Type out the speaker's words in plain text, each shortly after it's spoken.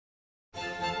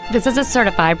This is a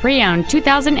certified pre-owned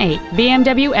 2008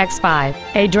 BMW X5,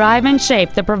 a drive and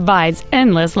shape that provides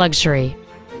endless luxury.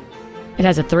 It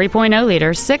has a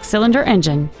 3.0-liter six-cylinder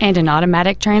engine and an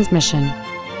automatic transmission.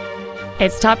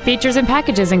 Its top features and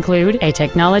packages include a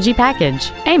technology package,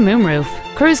 a moonroof,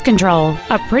 cruise control,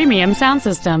 a premium sound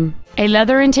system, a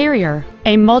leather interior,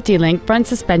 a multi-link front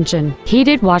suspension,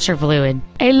 heated washer fluid,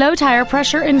 a low tire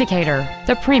pressure indicator,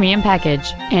 the premium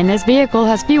package, and this vehicle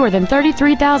has fewer than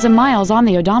 33,000 miles on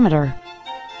the odometer.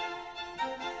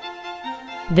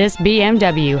 This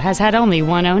BMW has had only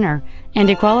one owner, and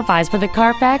it qualifies for the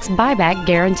Carfax buyback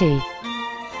guarantee.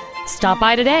 Stop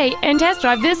by today and test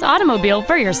drive this automobile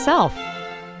for yourself.